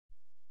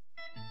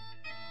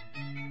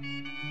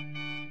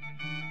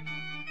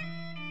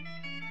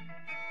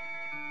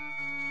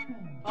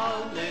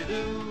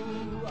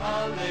Alleluia,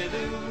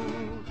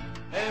 alleluia.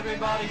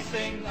 Everybody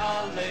sing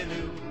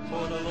alleluia,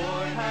 for the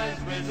Lord has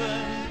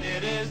risen,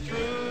 it is true.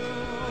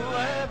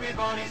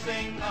 Everybody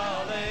sing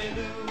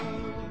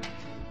alleluia.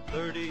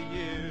 30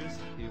 years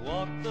he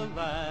walked the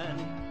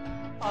land.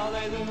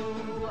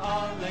 Alleluia,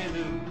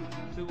 alleluia.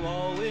 To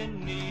all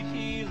in need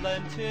he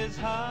lent his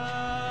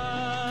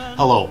hand.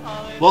 Hello,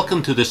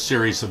 welcome to this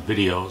series of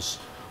videos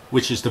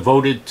which is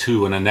devoted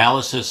to an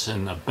analysis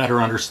and a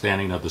better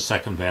understanding of the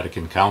Second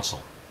Vatican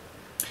Council.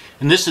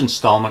 In this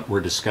installment we're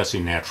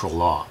discussing natural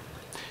law.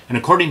 And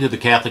according to the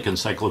Catholic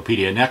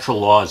Encyclopedia, natural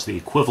law is the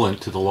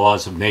equivalent to the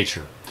laws of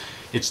nature.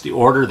 It's the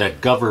order that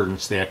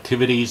governs the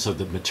activities of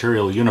the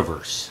material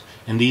universe,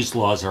 and these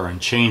laws are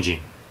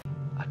unchanging.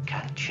 I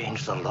can't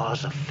change the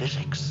laws of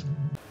physics.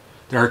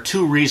 There are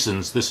two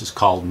reasons this is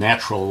called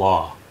natural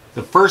law.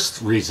 The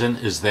first reason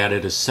is that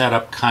it is set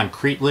up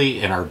concretely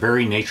in our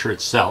very nature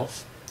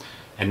itself.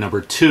 And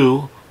number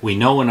two, we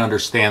know and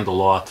understand the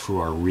law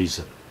through our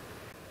reason.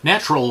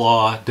 Natural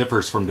law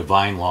differs from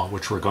divine law,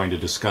 which we're going to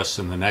discuss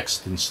in the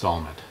next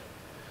installment.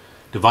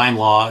 Divine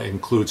law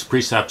includes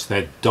precepts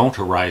that don't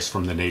arise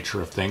from the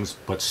nature of things,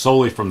 but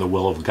solely from the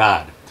will of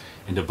God.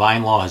 And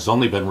divine law has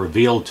only been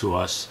revealed to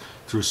us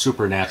through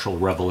supernatural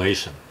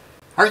revelation.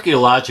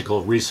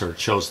 Archaeological research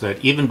shows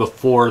that even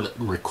before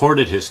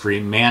recorded history,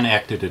 man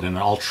acted in an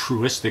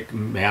altruistic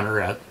manner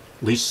at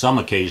least some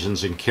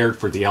occasions and cared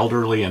for the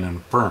elderly and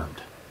infirmed.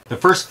 The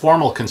first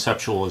formal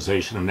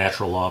conceptualization of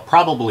natural law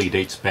probably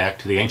dates back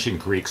to the ancient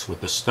Greeks with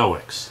the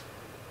Stoics.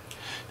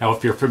 Now,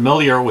 if you're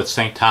familiar with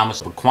St. Thomas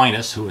of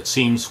Aquinas, who it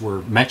seems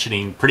we're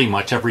mentioning pretty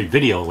much every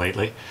video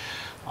lately,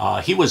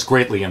 he was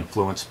greatly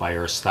influenced by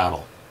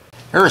Aristotle.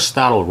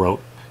 Aristotle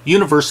wrote,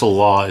 "Universal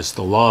law is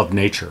the law of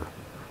nature.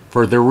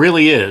 For there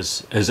really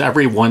is, as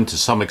everyone to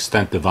some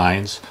extent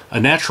divines, a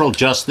natural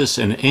justice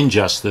and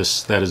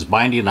injustice that is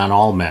binding on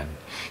all men,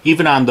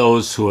 even on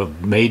those who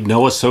have made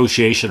no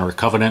association or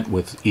covenant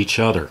with each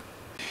other."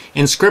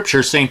 In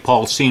Scripture, St.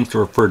 Paul seems to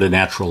refer to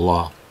natural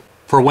law.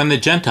 "For when the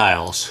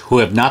Gentiles, who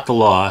have not the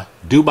law,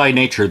 do by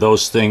nature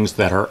those things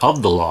that are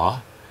of the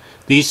law,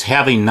 these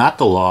having not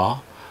the law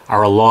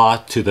are a law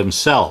to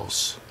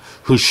themselves,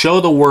 who show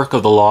the work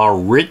of the law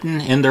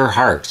written in their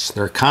hearts,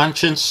 their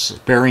conscience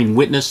bearing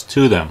witness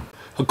to them."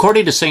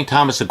 According to St.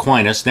 Thomas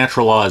Aquinas,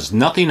 natural law is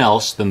nothing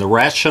else than the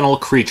rational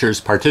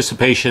creature's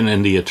participation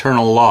in the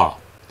eternal law.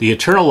 The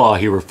eternal law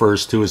he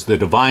refers to is the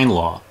divine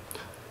law.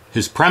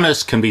 His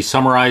premise can be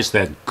summarized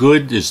that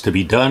good is to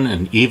be done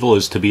and evil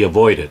is to be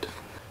avoided.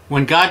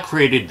 When God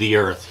created the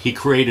earth, he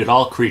created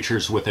all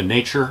creatures with a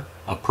nature,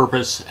 a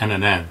purpose, and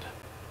an end.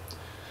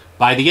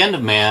 By the end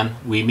of man,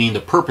 we mean the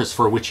purpose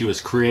for which he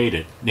was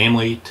created,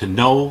 namely to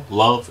know,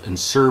 love, and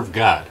serve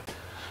God.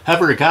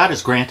 However, God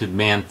has granted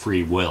man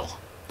free will.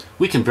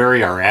 We can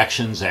vary our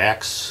actions,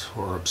 acts,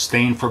 or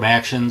abstain from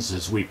actions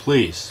as we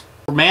please.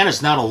 For man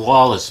is not a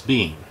lawless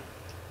being.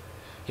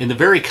 In the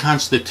very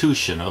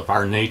constitution of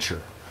our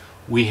nature,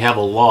 we have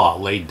a law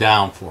laid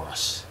down for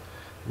us,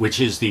 which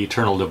is the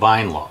eternal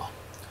divine law.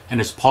 And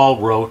as Paul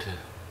wrote,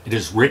 it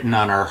is written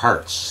on our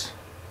hearts.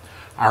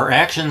 Our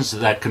actions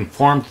that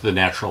conform to the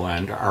natural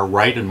end are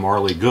right and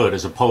morally good,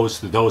 as opposed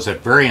to those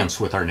at variance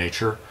with our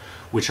nature,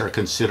 which are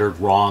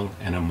considered wrong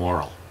and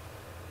immoral.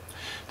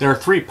 There are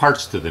three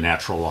parts to the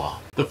natural law.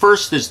 The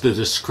first is the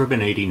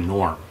discriminating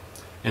norm,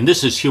 and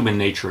this is human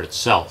nature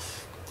itself.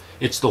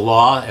 It's the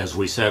law, as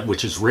we said,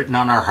 which is written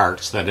on our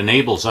hearts that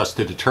enables us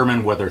to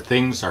determine whether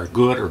things are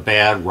good or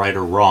bad, right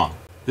or wrong.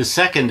 The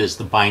second is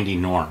the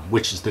binding norm,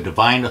 which is the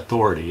divine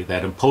authority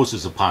that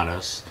imposes upon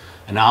us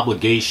an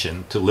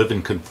obligation to live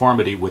in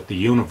conformity with the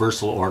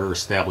universal order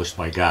established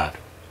by God.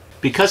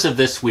 Because of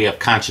this, we have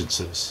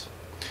consciences,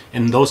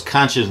 and those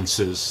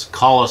consciences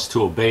call us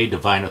to obey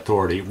divine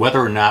authority, whether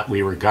or not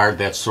we regard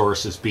that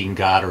source as being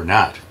God or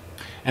not.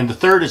 And the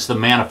third is the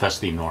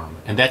manifesting norm,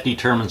 and that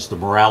determines the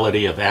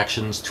morality of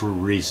actions through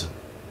reason.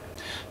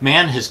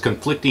 Man has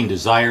conflicting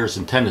desires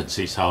and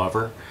tendencies,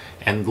 however,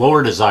 and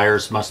lower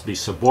desires must be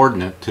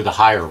subordinate to the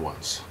higher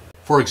ones.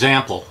 For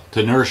example,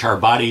 to nourish our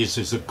bodies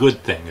is a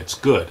good thing, it's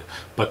good,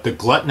 but to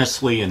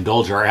gluttonously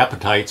indulge our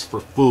appetites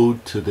for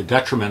food to the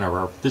detriment of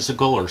our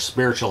physical or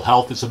spiritual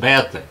health is a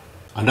bad thing.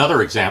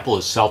 Another example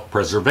is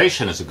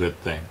self-preservation is a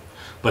good thing,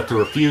 but to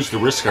refuse to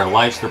risk our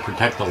lives to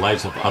protect the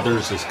lives of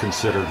others is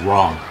considered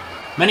wrong.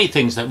 Many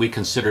things that we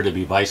consider to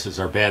be vices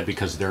are bad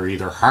because they're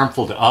either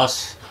harmful to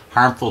us,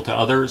 harmful to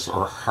others,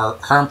 or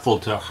harmful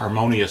to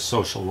harmonious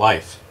social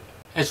life.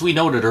 As we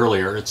noted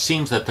earlier, it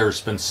seems that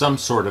there's been some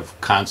sort of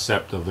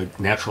concept of a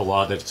natural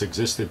law that's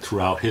existed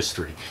throughout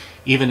history,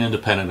 even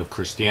independent of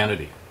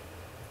Christianity.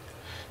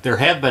 There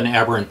have been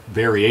aberrant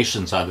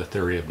variations on the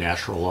theory of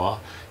natural law,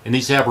 and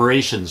these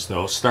aberrations,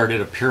 though, started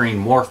appearing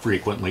more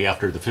frequently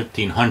after the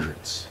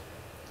 1500s.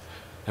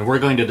 And we're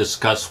going to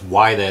discuss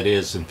why that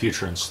is in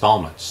future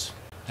installments.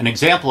 An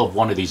example of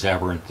one of these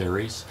aberrant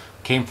theories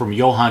came from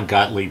Johann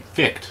Gottlieb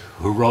Fichte,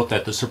 who wrote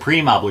that the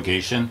supreme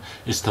obligation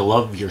is to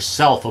love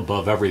yourself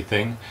above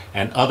everything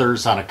and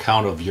others on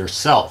account of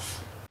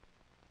yourself.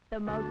 The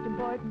most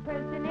important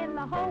person in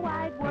the whole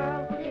wide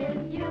world is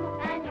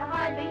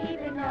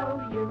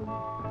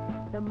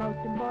the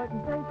most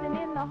important person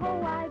in the whole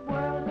wide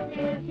world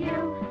is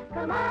you.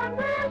 Come on,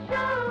 we'll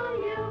show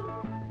you.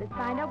 Let's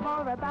find out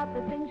more about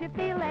the things you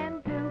feel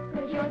and do,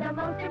 'cause you're the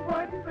most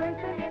important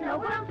person in the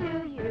world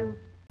to you.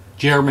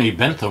 Jeremy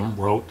Bentham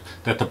wrote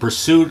that the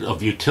pursuit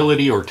of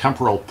utility or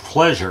temporal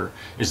pleasure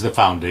is the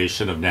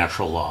foundation of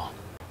natural law.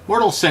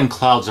 Mortal sin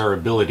clouds our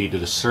ability to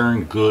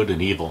discern good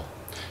and evil,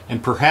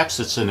 and perhaps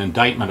it's an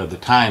indictment of the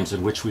times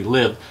in which we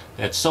live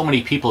that so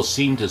many people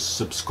seem to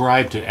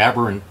subscribe to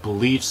aberrant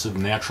beliefs in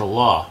natural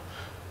law.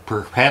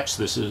 Perhaps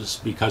this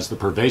is because the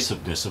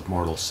pervasiveness of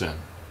mortal sin.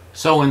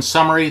 So in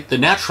summary, the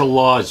natural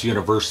law is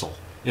universal.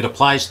 It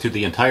applies to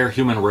the entire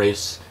human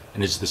race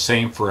and is the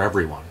same for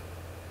everyone.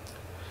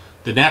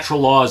 The natural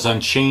law is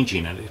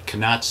unchanging and it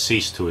cannot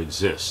cease to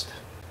exist.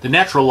 The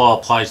natural law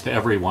applies to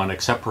everyone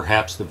except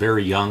perhaps the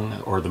very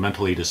young or the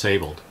mentally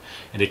disabled,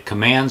 and it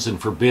commands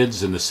and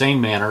forbids in the same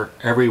manner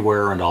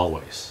everywhere and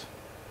always.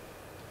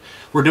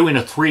 We're doing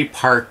a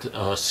 3-part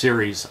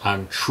series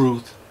on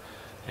truth,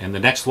 and the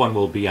next one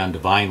will be on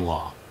divine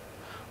law.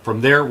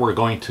 From there we're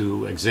going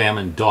to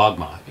examine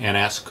dogma and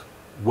ask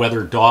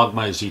whether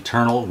dogma is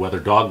eternal, whether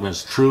dogma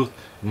is truth,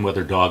 and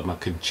whether dogma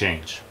can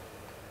change.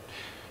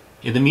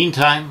 In the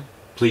meantime,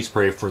 please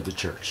pray for the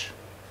church.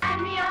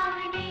 I'm the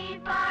only me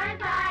far as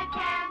I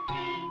can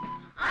see.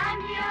 I'm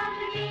the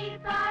only me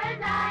far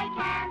as I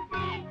can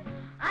see.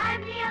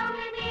 I'm the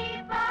only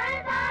me far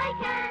as I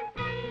can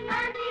see.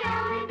 I'm the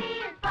only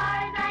me as far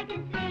as I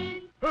can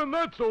see. And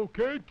that's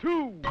okay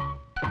too.